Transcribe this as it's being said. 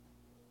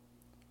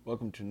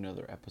Welcome to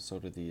another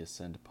episode of the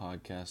Ascend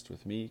podcast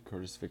with me,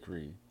 Curtis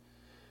Vickery.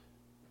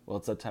 Well,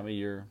 it's that time of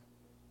year.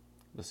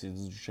 The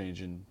seasons are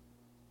changing.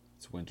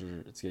 It's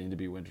winter. It's getting to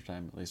be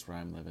wintertime, at least where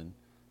I'm living.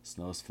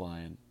 Snow's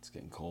flying. It's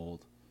getting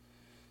cold.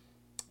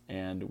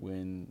 And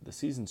when the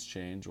seasons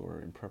change,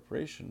 or in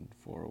preparation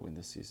for when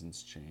the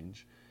seasons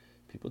change,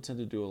 people tend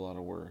to do a lot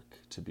of work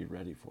to be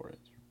ready for it,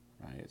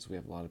 right? So we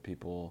have a lot of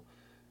people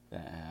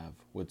that have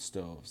wood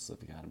stoves, so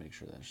they've got to make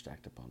sure they're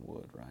stacked up on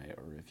wood, right?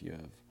 Or if you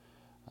have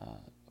a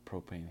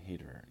propane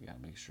heater, you got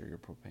to make sure your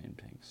propane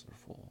tanks are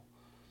full.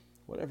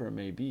 Whatever it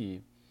may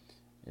be,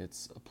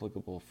 it's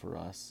applicable for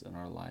us in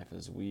our life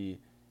as we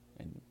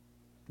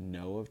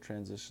know of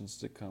transitions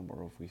to come,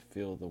 or if we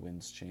feel the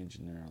winds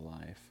changing in our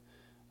life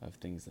of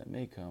things that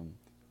may come.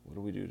 What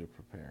do we do to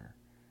prepare,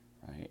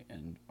 right?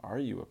 And are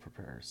you a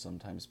preparer?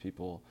 Sometimes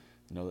people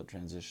know that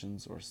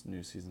transitions or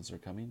new seasons are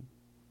coming,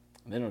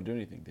 and they don't do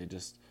anything. They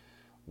just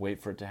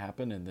wait for it to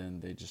happen, and then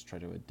they just try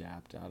to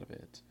adapt out of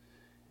it.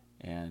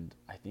 And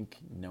I think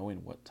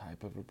knowing what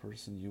type of a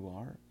person you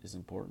are is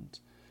important,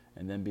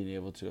 and then being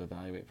able to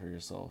evaluate for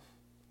yourself,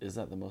 is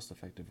that the most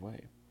effective way?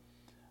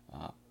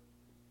 Uh,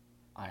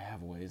 I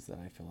have ways that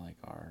I feel like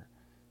are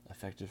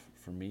effective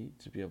for me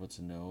to be able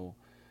to know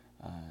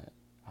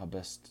how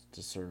best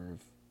to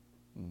serve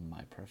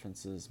my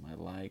preferences, my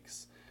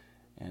likes,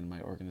 and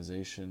my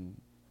organization.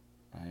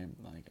 Right?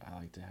 Like, I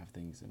like to have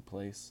things in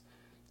place.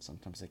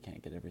 Sometimes I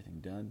can't get everything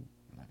done,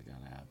 and I've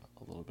got to have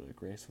a little bit of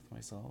grace with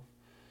myself.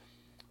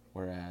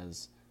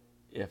 Whereas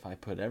if I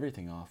put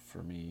everything off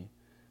for me,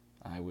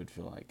 I would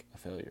feel like a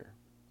failure.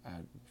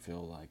 I'd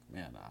feel like,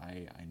 man,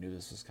 I knew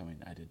this was coming.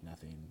 I did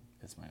nothing.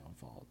 It's my own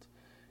fault.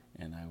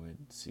 And I would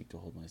seek to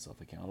hold myself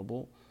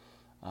accountable.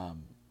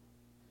 Um,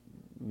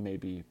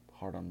 Maybe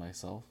hard on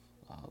myself,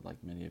 like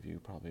many of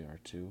you probably are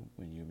too,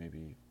 when you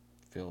maybe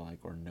feel like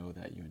or know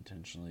that you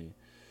intentionally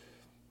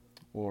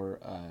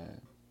or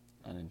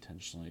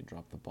unintentionally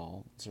drop the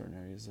ball in certain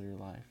areas of your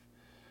life.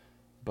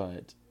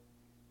 But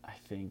I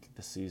think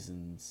the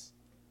seasons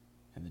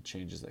and the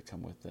changes that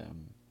come with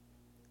them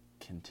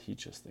can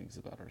teach us things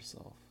about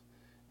ourselves,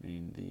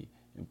 meaning the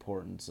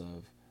importance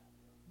of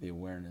the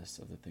awareness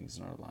of the things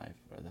in our life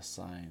are the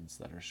signs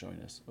that are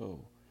showing us, oh,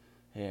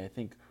 hey, I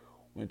think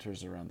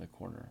winter's around the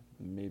corner.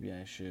 Maybe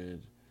I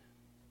should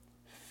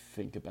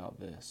think about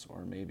this,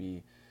 or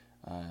maybe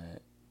I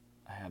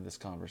have this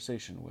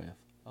conversation with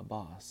a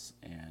boss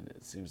and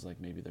it seems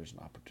like maybe there's an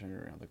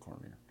opportunity around the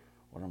corner.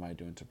 What am I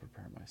doing to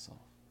prepare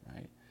myself,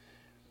 right?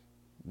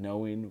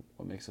 Knowing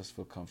what makes us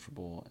feel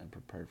comfortable and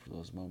prepared for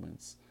those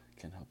moments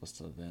can help us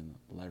to then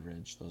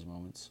leverage those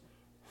moments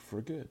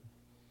for good.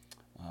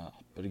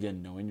 But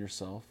again, knowing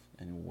yourself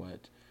and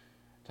what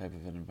type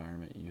of an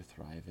environment you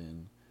thrive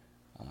in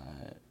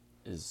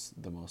is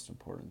the most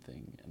important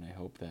thing. And I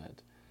hope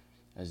that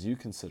as you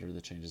consider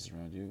the changes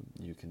around you,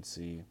 you can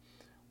see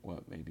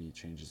what maybe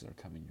changes are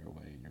coming your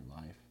way in your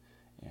life,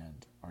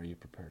 and are you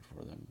prepared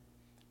for them?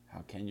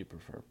 How can you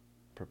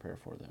prepare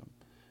for them?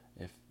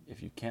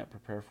 If you can't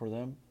prepare for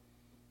them,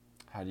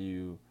 how do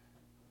you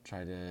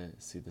try to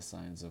see the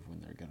signs of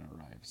when they're going to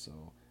arrive, so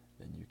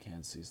then you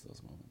can seize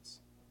those moments?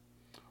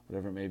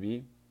 Whatever it may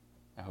be,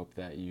 I hope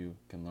that you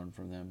can learn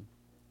from them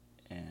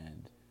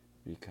and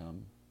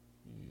become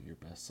your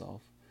best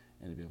self,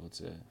 and to be able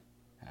to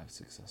have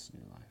success in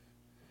your life.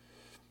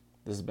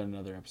 This has been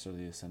another episode of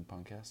the Ascend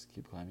Podcast.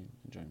 Keep climbing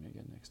and join me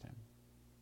again next time.